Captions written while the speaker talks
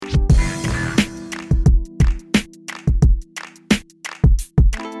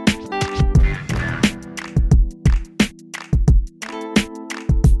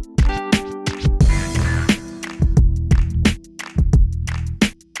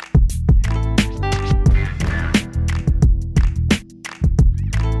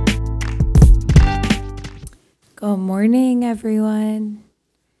everyone,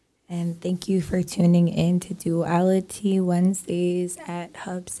 and thank you for tuning in to Duality Wednesdays at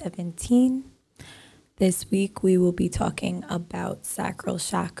Hub 17. This week, we will be talking about sacral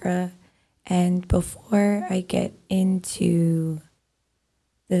chakra. And before I get into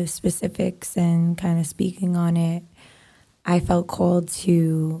the specifics and kind of speaking on it, I felt called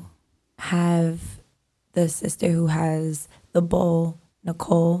to have the sister who has the bowl,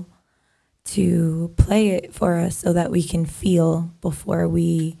 Nicole, to play it for us so that we can feel before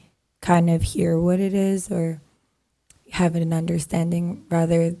we kind of hear what it is or have an understanding,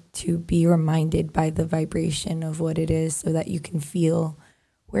 rather to be reminded by the vibration of what it is so that you can feel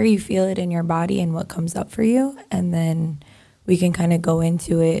where you feel it in your body and what comes up for you. And then we can kind of go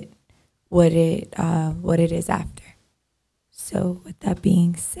into it, what it is after. So with that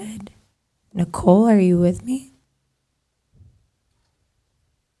being said, Nicole, are you with me?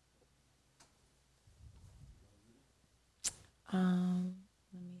 Let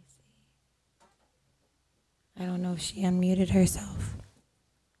me see. I don't know if she unmuted herself.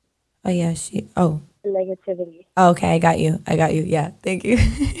 Oh yeah, Negativity. Okay, I got you. Yeah, thank you.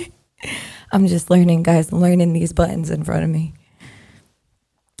 I'm just learning, guys. I'm learning these buttons in front of me.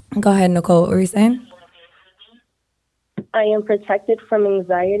 Go ahead, Nicole. What were you saying? I am protected from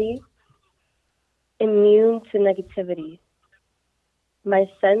anxiety, immune to negativity. My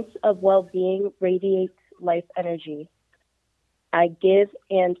sense of well-being radiates life energy. I give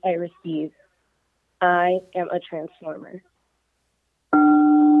and I receive. I am a transformer.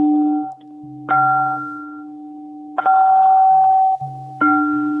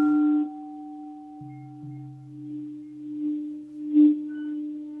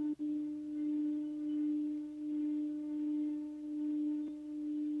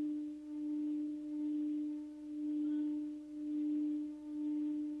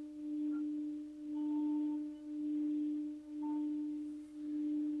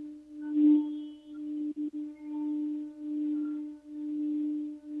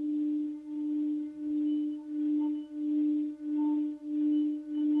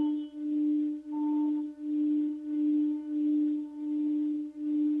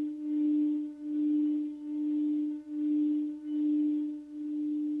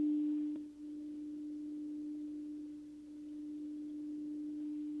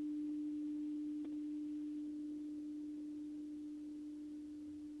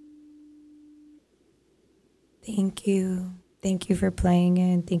 Thank you. Thank you for playing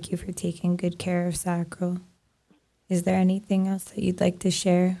it. Thank you for taking good care of Sacral. Is there anything else that you'd like to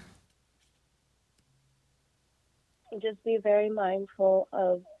share? Just be very mindful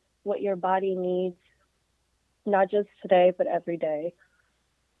of what your body needs, not just today, but every day.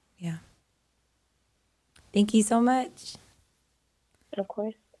 Yeah. Thank you so much. Of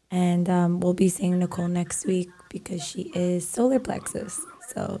course. And we'll be seeing Nicole next week because she is solar plexus.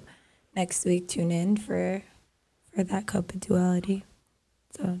 So next week, tune in for that cup of duality.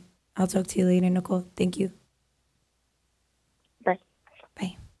 So I'll talk to you later, Nicole. Thank you. Bye.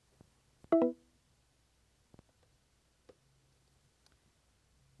 Bye.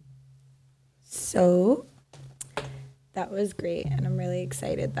 So that was great. And I'm really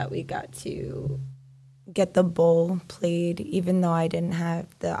excited that we got to get the bowl played, even though I didn't have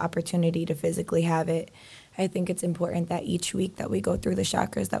the opportunity to physically have it. I think it's important that each week that we go through the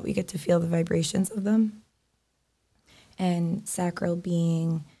chakras that we get to feel the vibrations of them. And sacral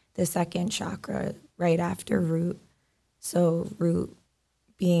being the second chakra right after root. So root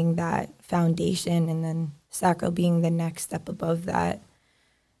being that foundation and then sacral being the next step above that.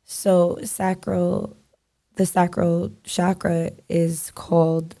 So the sacral chakra is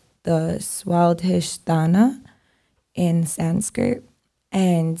called the Swadhisthana in Sanskrit.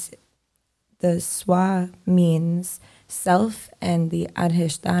 And the Swa means self and the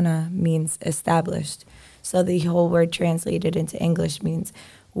Adhisthana means established. So the whole word translated into English means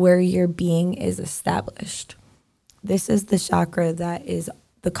where your being is established. This is the chakra that is,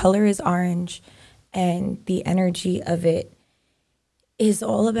 the color is orange, and the energy of it is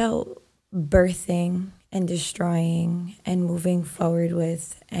all about birthing and destroying and moving forward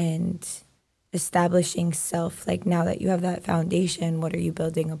with and establishing self. Like now that you have that foundation, what are you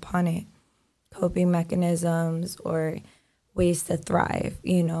building upon it? Coping mechanisms or ways to thrive.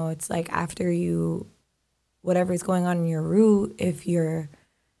 You know, it's like after you, whatever's going on in your root, if you're,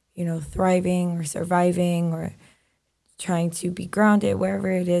 thriving or surviving or trying to be grounded,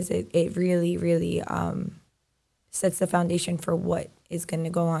 wherever it is, it really, really sets the foundation for what is going to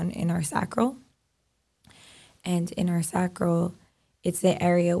go on in our sacral. And in our sacral, it's the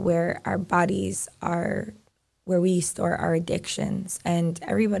area where our bodies are where we store our addictions. And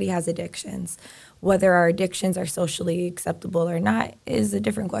everybody has addictions. Whether our addictions are socially acceptable or not is a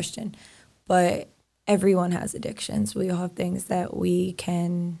different question. But everyone has addictions. We all have things that we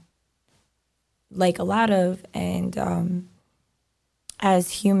can like a lot of. And as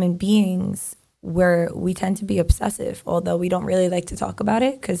human beings, we tend to be obsessive, although we don't really like to talk about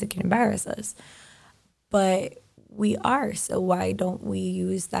it because it can embarrass us. But we are. So why don't we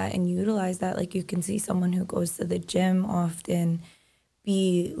use that and utilize that? Like, you can see someone who goes to the gym often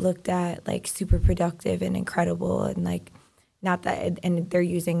be looked at like super productive and incredible, and like not that, and they're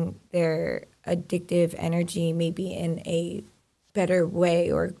using their addictive energy maybe in a better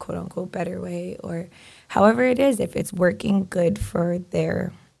way, or quote unquote better way, or however it is, if it's working good for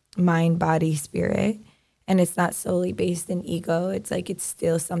their mind, body, spirit, and it's not solely based in ego. It's like it's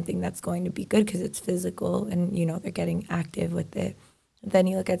still something that's going to be good because it's physical, and they're getting active with it. Then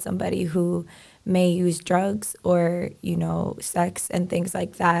you look at somebody who may use drugs or sex and things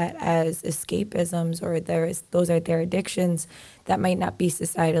like that as escapisms, or those are their addictions that might not be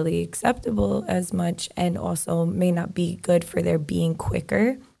societally acceptable as much, and also may not be good for their being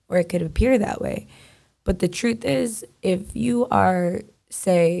quicker, or it could appear that way. But the truth is, if you are,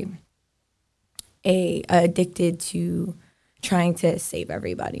 say, addicted to trying to save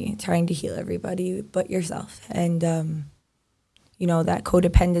everybody, trying to heal everybody but yourself, and that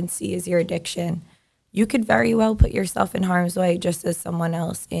codependency is your addiction, you could very well put yourself in harm's way just as someone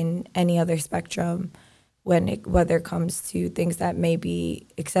else in any other spectrum whether it comes to things that may be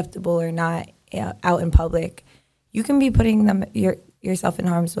acceptable or not out in public. You can be putting yourself in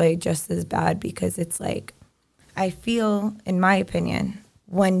harm's way just as bad, because it's like, I feel, in my opinion,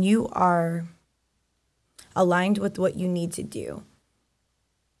 when you are aligned with what you need to do,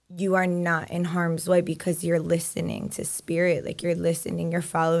 you are not in harm's way because you're listening to spirit. Like, you're listening, you're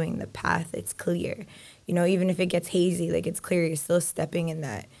following the path. It's clear. Even if it gets hazy, like, it's clear you're still stepping in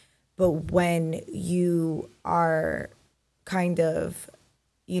that. But when you are kind of,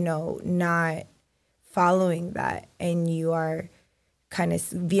 not following that, and you are kind of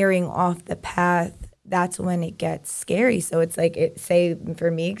veering off the path, that's when it gets scary. So it's like, say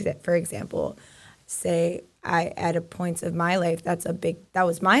for me, for example, say I, at a point of my life, that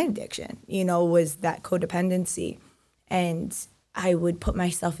was my addiction, was that codependency. And I would put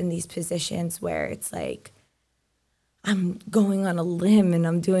myself in these positions where it's like, I'm going on a limb and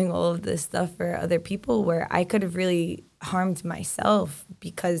I'm doing all of this stuff for other people, where I could have really harmed myself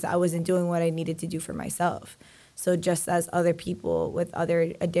because I wasn't doing what I needed to do for myself. So just as other people with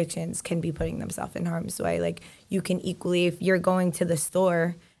other addictions can be putting themselves in harm's way, like, you can equally, if you're going to the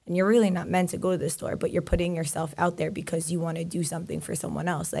store and you're really not meant to go to the store, but you're putting yourself out there because you want to do something for someone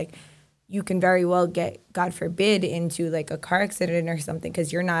else, like, you can very well get, God forbid, into like a car accident or something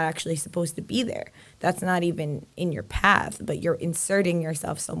because you're not actually supposed to be there. That's not even in your path, but you're inserting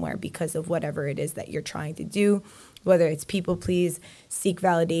yourself somewhere because of whatever it is that you're trying to do, whether it's people please, seek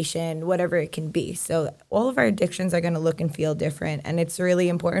validation, whatever it can be. So all of our addictions are going to look and feel different. And it's really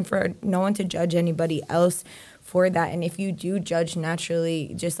important for no one to judge anybody else for that. And if you do judge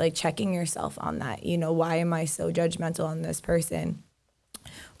naturally, just like checking yourself on that, why am I so judgmental on this person?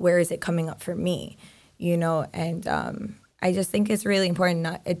 Where is it coming up for me? And I just think it's really important.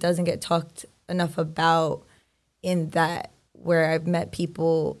 It doesn't get talked enough about in that, where I've met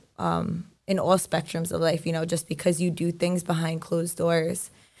people in all spectrums of life, just because you do things behind closed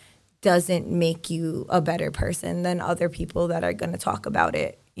doors doesn't make you a better person than other people that are going to talk about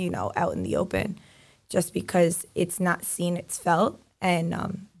it, out in the open. Just because it's not seen, it's felt,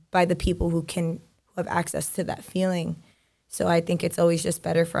 and by the people who have access to that feeling. So I think it's always just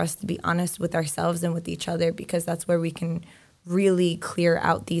better for us to be honest with ourselves and with each other, because that's where we can really clear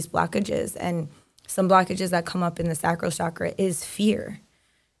out these blockages. And some blockages that come up in the sacral chakra is fear.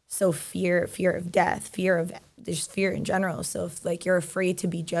 So fear of death, there's fear in general. So if like you're afraid to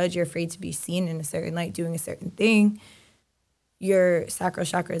be judged, you're afraid to be seen in a certain light doing a certain thing, your sacral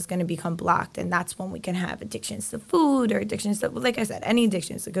chakra is going to become blocked. And that's when we can have addictions to food, or addictions to, like I said, any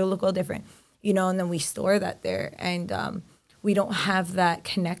addictions. It could look all different, and then we store that there. And we don't have that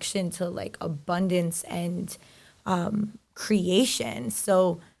connection to like abundance and creation.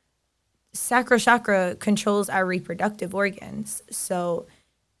 So sacral chakra controls our reproductive organs. So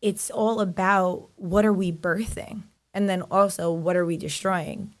it's all about, what are we birthing? And then also, what are we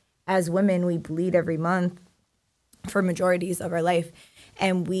destroying? As women, we bleed every month for majorities of our life,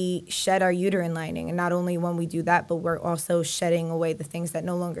 and we shed our uterine lining. And not only when we do that, but we're also shedding away the things that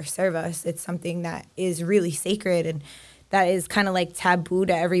no longer serve us. It's something that is really sacred, and that is kind of like taboo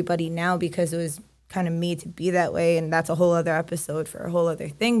to everybody now because it was kind of made to be that way. And that's a whole other episode for a whole other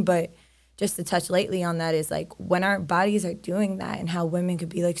thing. But just to touch lightly on that is like when our bodies are doing that and how women could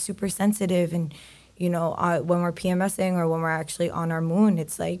be like super sensitive and, when we're PMSing or when we're actually on our moon,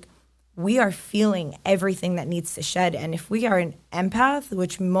 it's like we are feeling everything that needs to shed. And if we are an empath,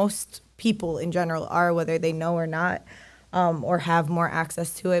 which most people in general are, whether they know or not, or have more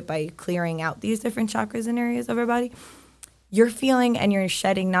access to it by clearing out these different chakras and areas of our body, you're feeling and you're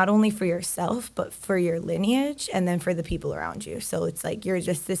shedding not only for yourself, but for your lineage and then for the people around you. So it's like you're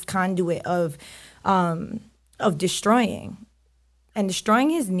just this conduit of destroying. And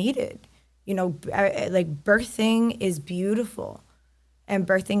destroying is needed. Like birthing is beautiful. And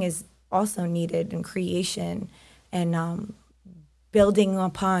birthing is also needed in creation and building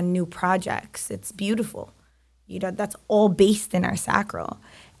upon new projects. It's beautiful. That's all based in our sacral.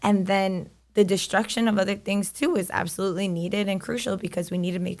 And then the destruction of other things too is absolutely needed and crucial because we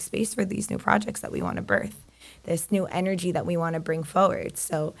need to make space for these new projects that we want to birth, this new energy that we want to bring forward.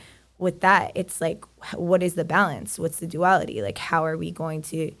 So with that, it's like, what is the balance? What's the duality? Like, how are we going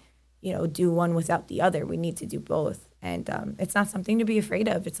to, do one without the other? We need to do both. And it's not something to be afraid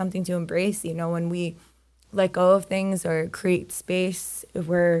of. It's something to embrace. When we let go of things or create space,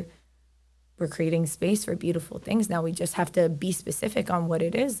 we're creating space for beautiful things. Now we just have to be specific on what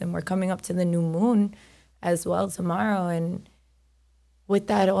it is. And we're coming up to the new moon as well tomorrow. And with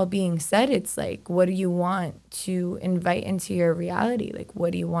that all being said, it's like, what do you want to invite into your reality? Like,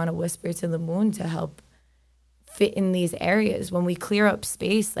 what do you want to whisper to the moon to help fit in these areas? When we clear up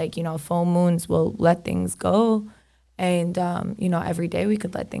space, like, full moons will let things go. And, every day we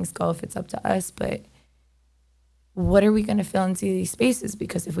could let things go if it's up to us. But what are we going to fill into these spaces?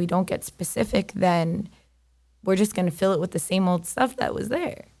 Because if we don't get specific, then we're just going to fill it with the same old stuff that was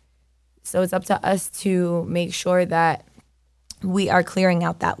there. So it's up to us to make sure that we are clearing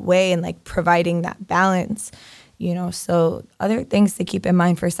out that way and like providing that balance, So other things to keep in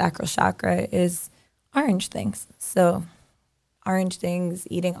mind for sacral chakra is orange things. So orange things,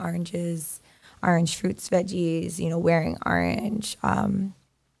 eating oranges, orange fruits, veggies, wearing orange,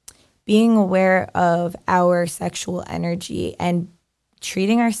 being aware of our sexual energy and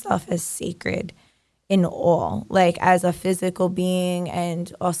treating ourselves as sacred in all, like as a physical being,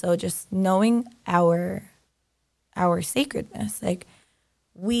 and also just knowing our sacredness. Like,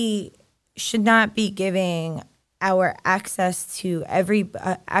 we should not be giving our access to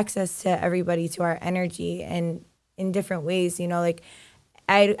everybody to our energy and in different ways. Like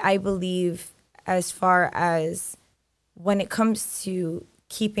I believe, as far as when it comes to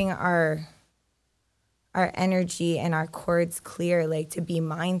keeping our energy and our cords clear, like to be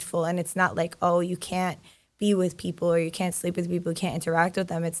mindful. And it's not like, oh, you can't be with people or you can't sleep with people, you can't interact with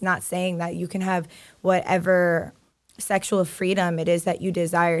them. It's not saying that. You can have whatever sexual freedom it is that you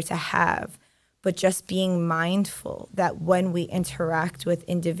desire to have, but just being mindful that when we interact with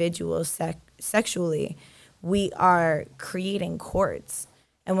individuals sexually, we are creating cords.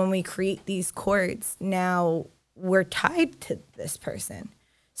 And when we create these cords, now we're tied to this person.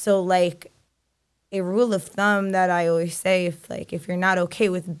 So like a rule of thumb that I always say, if you're not okay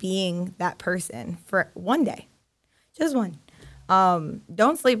with being that person for one day, just one,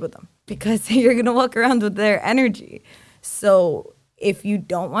 don't sleep with them because you're going to walk around with their energy. So if you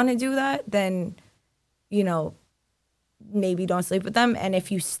don't want to do that, then, maybe don't sleep with them. And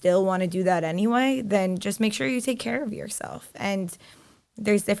if you still want to do that anyway, then just make sure you take care of yourself. And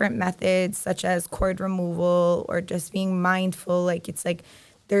there's different methods such as cord removal or just being mindful. Like, it's like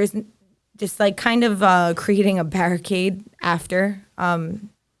there's just like kind of creating a barricade after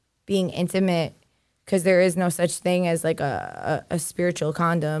being intimate, because there is no such thing as like a spiritual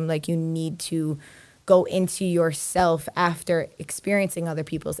condom. Like, you need to go into yourself after experiencing other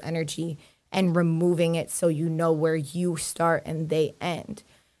people's energy and removing it so you know where you start and they end.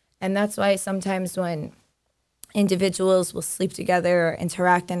 And that's why sometimes when individuals will sleep together or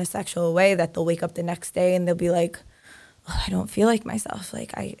interact in a sexual way, that they'll wake up the next day and they'll be like, oh, I don't feel like myself.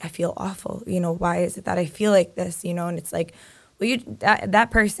 Like, I feel awful. Why is it that I feel like this? And it's like, well,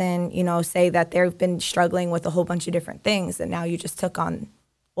 that person, say that they've been struggling with a whole bunch of different things, and now you just took on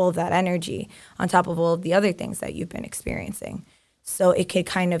all of that energy on top of all of the other things that you've been experiencing. So it could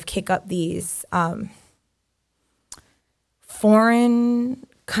kind of kick up these foreign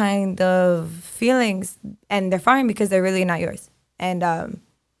kind of feelings, and they're foreign because they're really not yours. And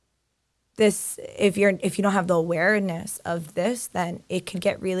this, if you don't have the awareness of this, then it could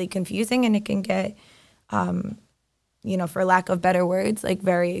get really confusing, and it can get, for lack of better words, like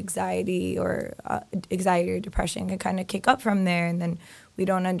very anxiety or depression can kind of kick up from there. And then we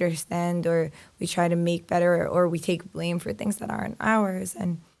don't understand, or we try to make better, or we take blame for things that aren't ours.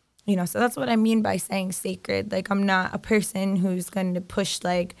 And, so that's what I mean by saying sacred. Like, I'm not a person who's going to push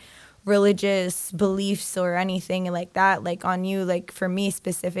like religious beliefs or anything like that, like on you. Like for me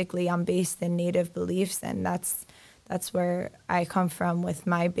specifically, I'm based in Native beliefs, and that's where I come from with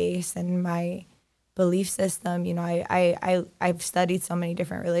my base and my belief system. You know, I've studied so many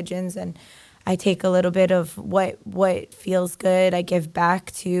different religions, and I take a little bit of what feels good. I give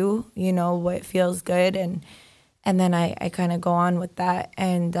back to, you know, what feels good, and then I kind of go on with that.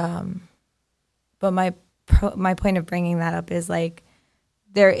 And but my point of bringing that up is like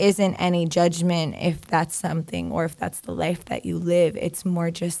there isn't any judgment if that's something or if that's the life that you live. It's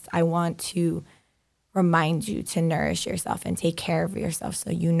more just I want to remind you to nourish yourself and take care of yourself so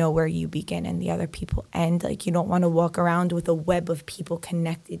you know where you begin and the other people end. Like you don't want to walk around with a web of people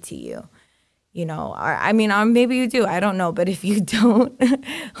connected to you. You know, or, I mean, maybe you do. I don't know. But if you don't,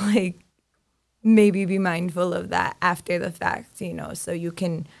 like, maybe be mindful of that after the fact, you know, so you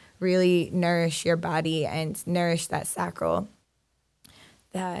can really nourish your body and nourish that sacral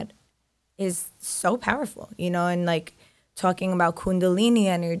that is so powerful, you know, and like talking about Kundalini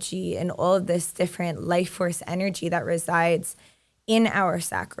energy and all of this different life force energy that resides in our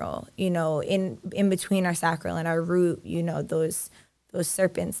sacral, you know, in between our sacral and our root, you know, those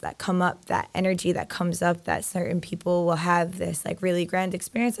serpents that come up, that energy that comes up, that certain people will have this like really grand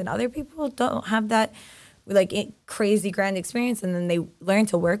experience and other people don't have that like crazy grand experience, and then they learn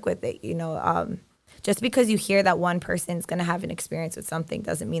to work with it, you know. Just because you hear that one person's going to have an experience with something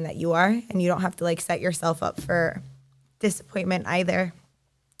doesn't mean that you are, and you don't have to like set yourself up for disappointment either.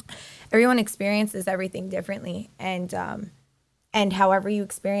 Everyone experiences everything differently, and however you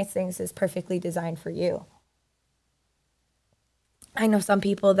experience things is perfectly designed for you. I know some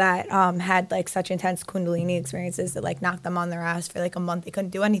people that had like such intense Kundalini experiences that like knocked them on their ass for like a month. They couldn't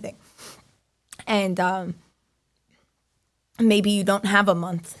do anything. And maybe you don't have a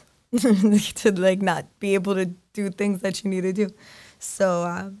month to like not be able to do things that you need to do.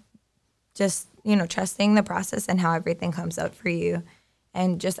 So just, you know, trusting the process and how everything comes out for you,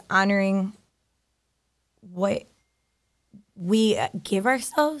 and just honoring what we give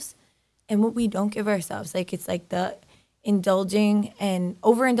ourselves and what we don't give ourselves. Like it's like the indulging and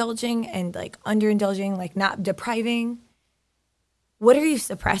overindulging and like underindulging, like not depriving. What are you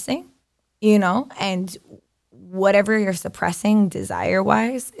suppressing? You know, and whatever you're suppressing desire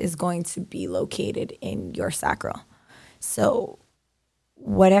wise is going to be located in your sacral. So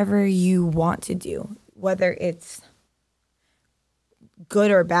whatever you want to do, whether it's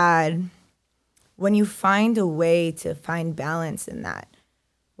good or bad, when you find a way to find balance in that,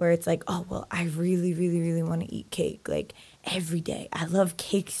 where it's like, oh, well, I really, really, really want to eat cake, like every day. I love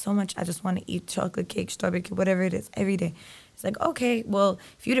cake so much. I just want to eat chocolate cake, strawberry cake, whatever it is, every day. It's like, okay, well,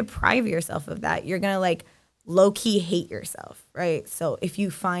 if you deprive yourself of that, you're going to like low-key hate yourself, right? So if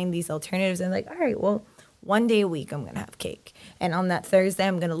you find these alternatives and like, all right, well, one day a week I'm going to have cake. And on that Thursday,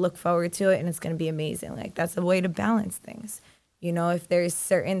 I'm going to look forward to it and it's going to be amazing. Like that's a way to balance things. You know, if there's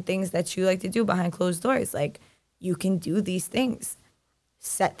certain things that you like to do behind closed doors, like you can do these things.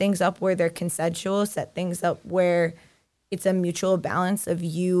 Set things up where they're consensual, set things up where it's a mutual balance of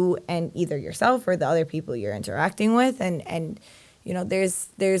you and either yourself or the other people you're interacting with. And you know,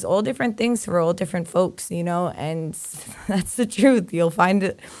 there's all different things for all different folks, you know, and that's the truth. You'll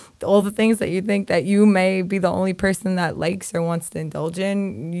find all the things that you think that you may be the only person that likes or wants to indulge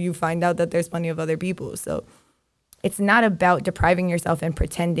in, you find out that there's plenty of other people. So it's not about depriving yourself and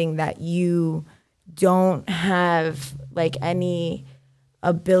pretending that you don't have like any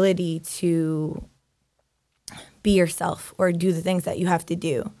ability to be yourself or do the things that you have to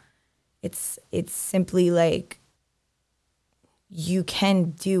do. It's simply like you can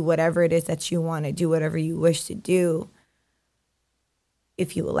do whatever it is that you want to do, whatever you wish to do,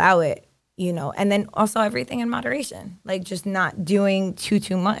 if you allow it, you know. And then also everything in moderation, like just not doing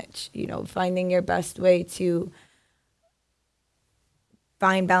too much, you know, finding your best way to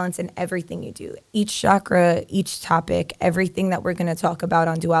find balance in everything you do. Each chakra, each topic, everything that we're going to talk about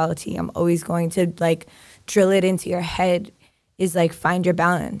on duality, I'm always going to like drill it into your head is like find your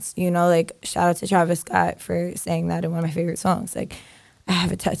balance, you know, like shout out to Travis Scott for saying that in one of my favorite songs. Like I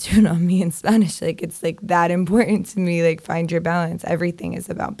have a tattooed on me in Spanish. Like it's like that important to me, like find your balance. Everything is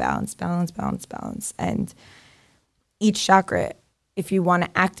about balance, balance, balance, balance. And each chakra, if you want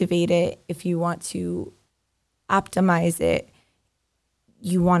to activate it, if you want to optimize it,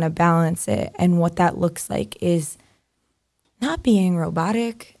 you want to balance it. And what that looks like is not being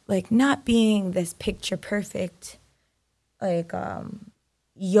robotic, like not being this picture perfect, like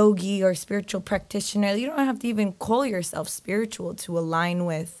yogi or spiritual practitioner. You don't have to even call yourself spiritual to align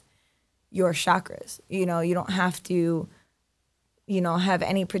with your chakras. You know, you don't have to, you know, have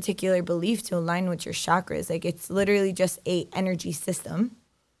any particular belief to align with your chakras. Like it's literally just a energy system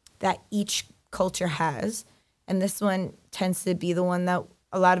that each culture has. And this one tends to be the one that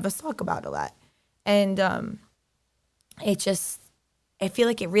a lot of us talk about a lot. And I feel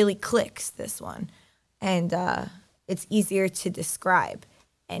like it really clicks, this one. And it's easier to describe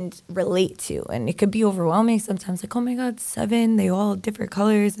and relate to. And it could be overwhelming sometimes, like, oh my God, 7, they all have different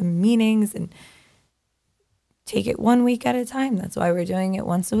colors and meanings. And take it 1 week at a time. That's why we're doing it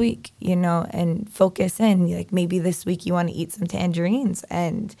once a week, and focus in. Like, maybe this week you want to eat some tangerines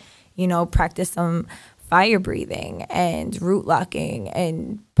and, practice some fire breathing and root locking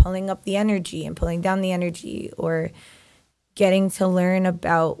and pulling up the energy and pulling down the energy, or getting to learn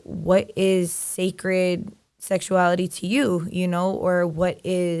about what is sacred sexuality to you, or what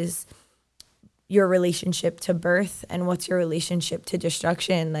is your relationship to birth and what's your relationship to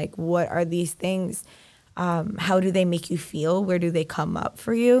destruction. Like, what are these things? How do they make you feel? Where do they come up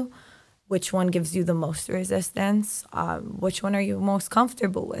for you? Which one gives you the most resistance? Which one are you most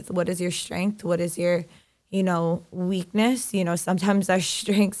comfortable with? What is your strength? What is your, weakness? Sometimes our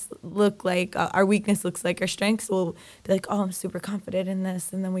strengths look like, our weakness looks like our strengths. We'll be like, oh, I'm super confident in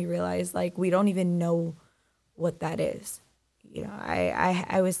this. And then we realize, like, we don't even know what that is.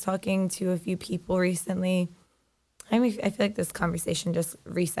 I was talking to a few people recently. I feel like this conversation just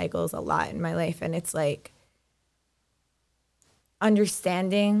recycles a lot in my life. And it's like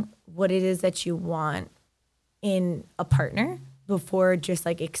understanding what it is that you want in a partner before just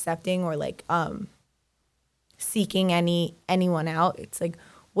like accepting or like seeking anyone out. It's like,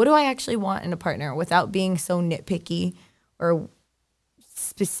 what do I actually want in a partner without being so nitpicky or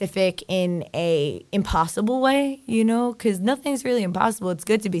specific in a impossible way, because nothing's really impossible. It's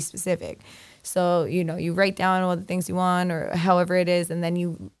good to be specific. So, you write down all the things you want or however it is, and then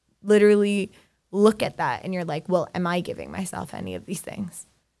you literally look at that and you're like, well, am I giving myself any of these things?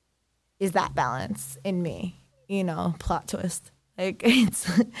 Is that balance in me? Plot twist. Like, it's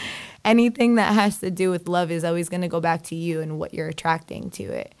anything that has to do with love is always going to go back to you and what you're attracting to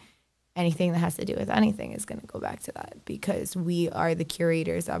it. Anything that has to do with anything is going to go back to that, because we are the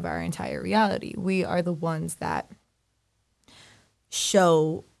curators of our entire reality. We are the ones that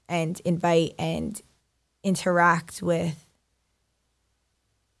show and invite and interact with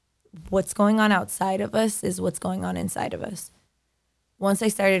what's going on outside of us is what's going on inside of us. Once I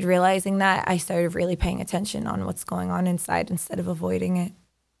started realizing that, I started really paying attention on what's going on inside instead of avoiding it.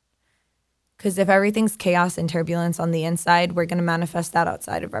 Because if everything's chaos and turbulence on the inside, we're going to manifest that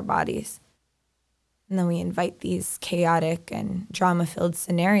outside of our bodies. And then we invite these chaotic and drama-filled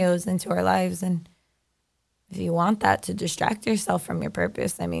scenarios into our lives. And if you want that to distract yourself from your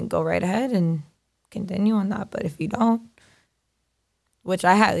purpose, go right ahead and continue on that. But if you don't, which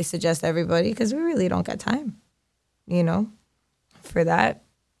I highly suggest everybody, because we really don't got time, for that.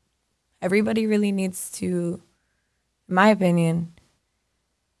 Everybody really needs to, in my opinion,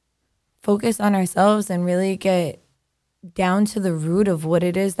 focus on ourselves and really get down to the root of what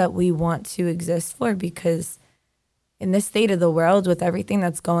it is that we want to exist for. Because in this state of the world, with everything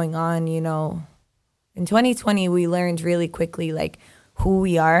that's going on, in 2020, we learned really quickly, like, who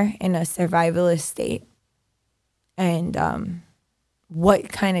we are in a survivalist state and what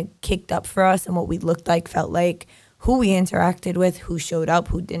kind of kicked up for us and what we looked like, felt like, who we interacted with, who showed up,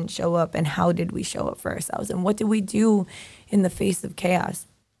 who didn't show up, and how did we show up for ourselves, and what did we do in the face of chaos.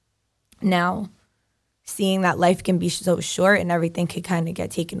 Now, seeing that life can be so short and everything could kind of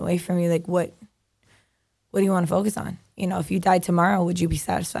get taken away from you, like, what do you want to focus on? If you died tomorrow, would you be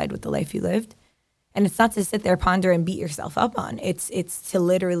satisfied with the life you lived? And it's not to sit there, ponder, and beat yourself up on. It's to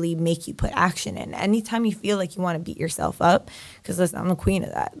literally make you put action in. Anytime you feel like you want to beat yourself up, because listen, I'm the queen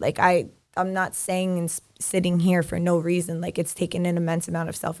of that. Like, I'm not saying and sitting here for no reason. Like, it's taken an immense amount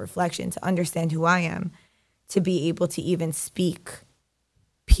of self-reflection to understand who I am, to be able to even speak,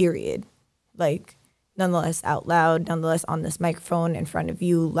 period. Like, nonetheless out loud, nonetheless on this microphone in front of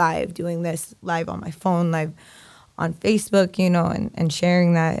you, live, doing this, live on my phone, live on Facebook, and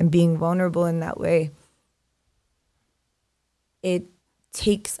sharing that and being vulnerable in that way. It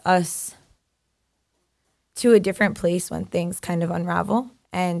takes us to a different place when things kind of unravel.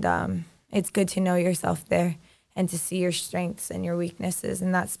 And it's good to know yourself there and to see your strengths and your weaknesses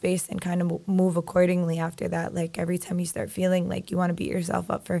in that space and kind of move accordingly after that. Like, every time you start feeling like you want to beat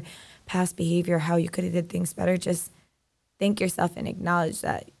yourself up for past behavior, how you could have did things better, just thank yourself and acknowledge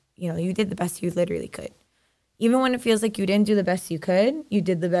that, you did the best you literally could. Even when it feels like you didn't do the best you could, you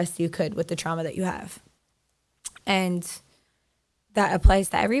did the best you could with the trauma that you have. And that applies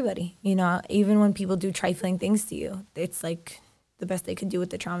to everybody. Even when people do trifling things to you, it's like the best they could do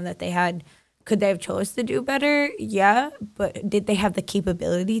with the trauma that they had Could they have chose to do better? Yeah, but did they have the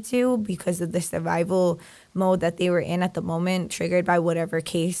capability to because of the survival mode that they were in at the moment, triggered by whatever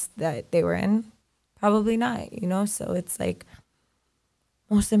case that they were in? Probably not, you know? So it's like,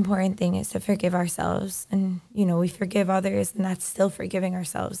 most important thing is to forgive ourselves, and you know, we forgive others, and that's still forgiving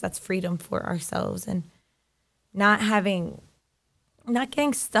ourselves. That's freedom for ourselves, and not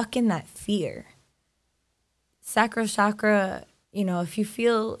getting stuck in that fear. Sacral chakra, you know, if you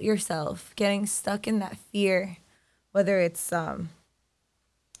feel yourself getting stuck in that fear, whether it's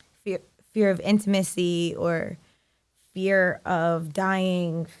fear of intimacy, or fear of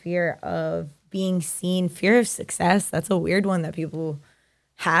dying, fear of being seen, fear of success. That's a weird one that people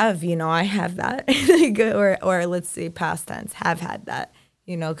have. You know, I have that, like, or let's say past tense, have had that.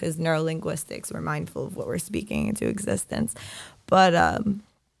 You know, because neurolinguistics, we're mindful of what we're speaking into existence. But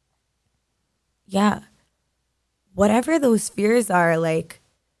yeah, whatever those fears are, like,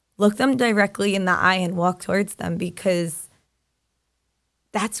 look them directly in the eye and walk towards them, because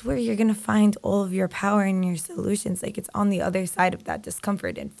that's where you're going to find all of your power and your solutions. Like, it's on the other side of that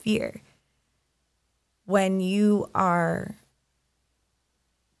discomfort and fear. When you are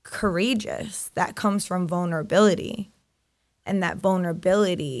courageous, that comes from vulnerability. And that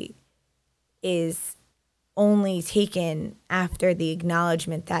vulnerability is only taken after the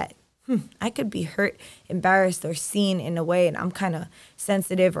acknowledgement that I could be hurt, embarrassed, or seen in a way, and I'm kind of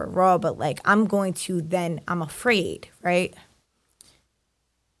sensitive or raw, but like I'm afraid, right?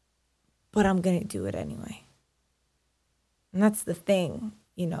 But I'm going to do it anyway. And that's the thing,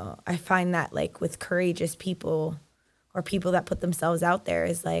 you know, I find that like with courageous people, or people that put themselves out there,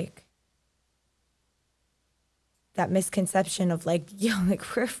 is like that misconception of like, yo, like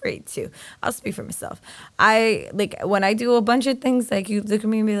we're afraid to. I'll speak for myself. I like when I do a bunch of things, like you look at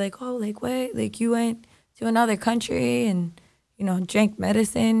me and be like, oh, like what? Like you went to another country and, you know, drank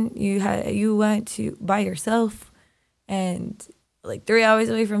medicine. You went to by yourself and like 3 hours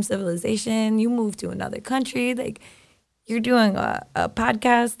away from civilization. You moved to another country. Like you're doing a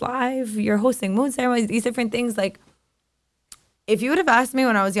podcast live. You're hosting moon ceremonies. These different things, like. If you would have asked me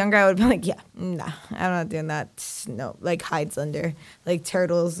when I was younger, I would be like, yeah, nah, I'm not doing that. No, like hides under, like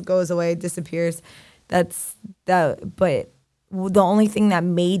turtles, goes away, disappears. That's that. But the only thing that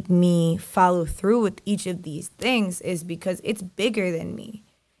made me follow through with each of these things is because it's bigger than me.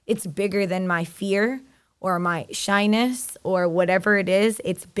 It's bigger than my fear or my shyness or whatever it is.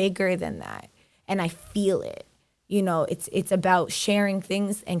 It's bigger than that. And I feel it. You know, it's about sharing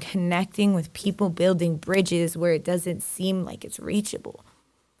things and connecting with people, building bridges where it doesn't seem like it's reachable,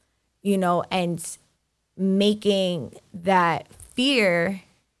 you know, and making that fear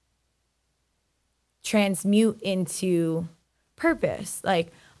transmute into purpose,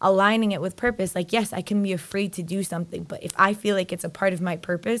 like aligning it with purpose. Like, yes, I can be afraid to do something, but if I feel like it's a part of my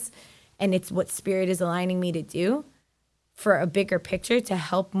purpose and it's what spirit is aligning me to do, for a bigger picture, to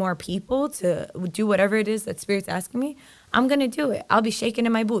help more people, to do whatever it is that spirit's asking me, I'm going to do it. I'll be shaking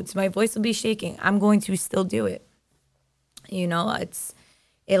in my boots. My voice will be shaking. I'm going to still do it. You know, it's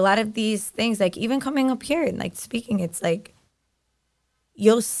a lot of these things, like even coming up here and like speaking, it's like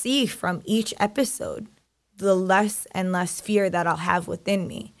you'll see from each episode the less and less fear that I'll have within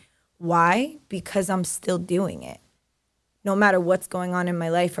me. Why? Because I'm still doing it. No matter what's going on in my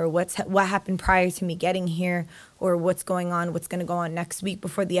life, or what happened prior to me getting here, or what's going on, what's going to go on next week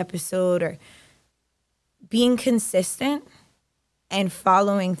before the episode, or being consistent and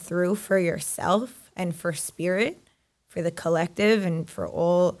following through for yourself and for spirit, for the collective, and for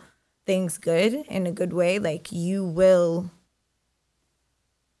all things good in a good way, like you will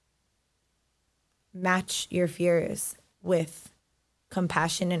match your fears with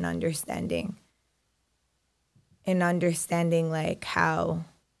compassion and understanding. And understanding like how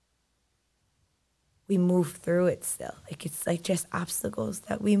we move through it still. Like it's like just obstacles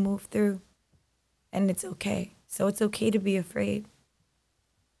that we move through, and it's okay. So it's okay to be afraid.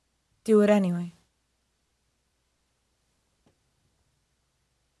 Do it anyway.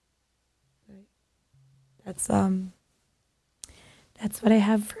 That's what I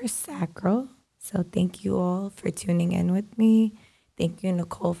have for sacral. So thank you all for tuning in with me. Thank you,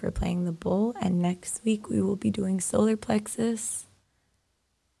 Nicole, for playing the bull. And next week, we will be doing solar plexus.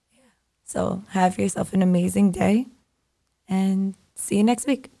 Yeah. So have yourself an amazing day and see you next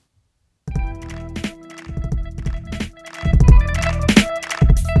week.